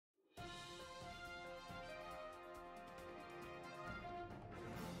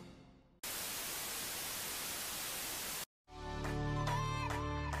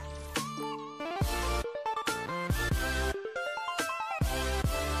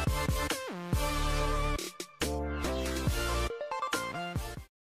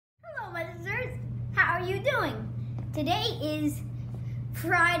you doing? Today is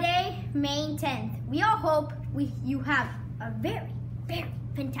Friday, May 10th. We all hope you have a very, very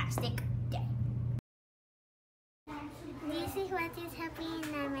fantastic day. This is what is happening in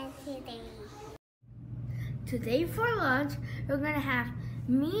MMN today. Today for lunch, we're gonna have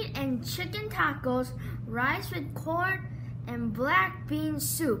meat and chicken tacos, rice with corn, and black bean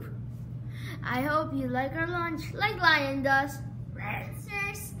soup. I hope you like our lunch like Lion does.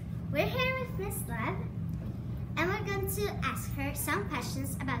 Sirs, we're here with Miss Lev, and we're going to ask her some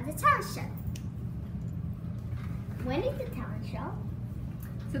questions about the talent show. When is the talent show?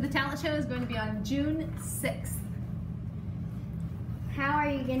 So the talent show is going to be on June 6th. How are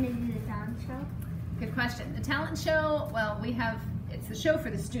you gonna do the talent show? Good question. The talent show, well, it's a show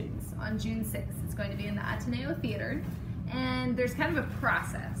for the students on June 6th. It's going to be in the Ateneo Theater, and there's kind of a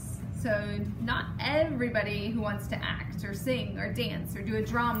process. So not everybody who wants to act or sing or dance or do a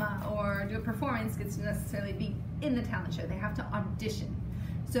drama or do a performance gets to necessarily be in the talent show. They have to audition.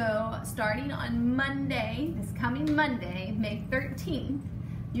 So starting on Monday, this coming Monday, May 13th,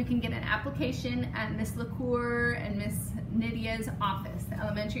 you can get an application at Miss LaCour and Miss Nydia's office, the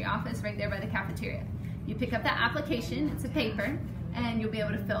elementary office right there by the cafeteria. You pick up that application, it's a paper, and you'll be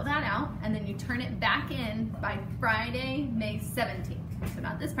able to fill that out, and then you turn it back in by Friday, May 17th. So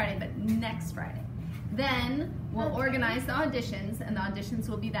not this Friday, but next Friday. Then we'll organize the auditions, and the auditions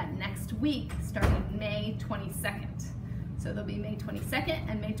will be that next week starting May 22nd. So there'll be May 22nd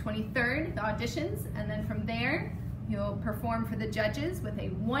and May 23rd, the auditions, and then from there, you'll perform for the judges with a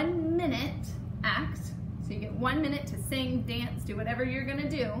 1-minute act. So you get 1 minute to sing, dance, do whatever you're gonna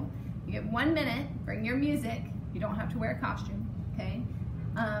do. You get 1 minute, bring your music. You don't have to wear a costume, okay?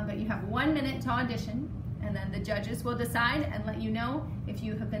 But you have 1 minute to audition, and then the judges will decide and let you know if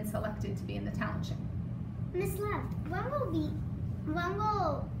you have been selected to be in the talent show. Miss Lev, when will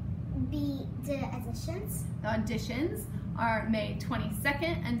be the auditions? The auditions are May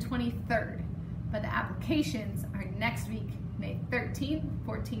 22nd and 23rd, but the applications are next week, May 13th,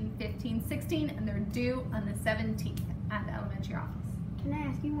 14th, 15th, 16th, and they're due on the 17th at the elementary office. Can I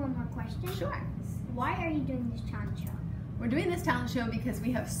ask you one more question? Sure. Why are you doing this talent show? We're doing this talent show because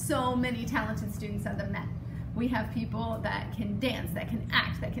we have so many talented students at the Met. We have people that can dance, that can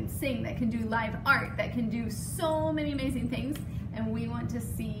act, that can sing, that can do live art, that can do so many amazing things, and we want to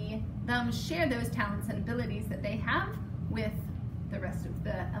see them share those talents and abilities that they have with the rest of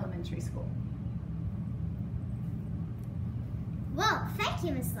the elementary school. Well, thank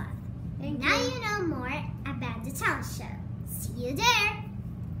you, Miss Lev. Now you know more about the talent show. See you there.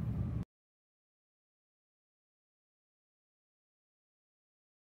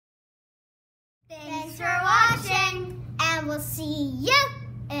 Thanks for watching, and we'll see you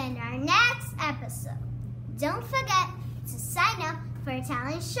in our next episode. Don't forget to sign up for a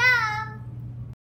talent show.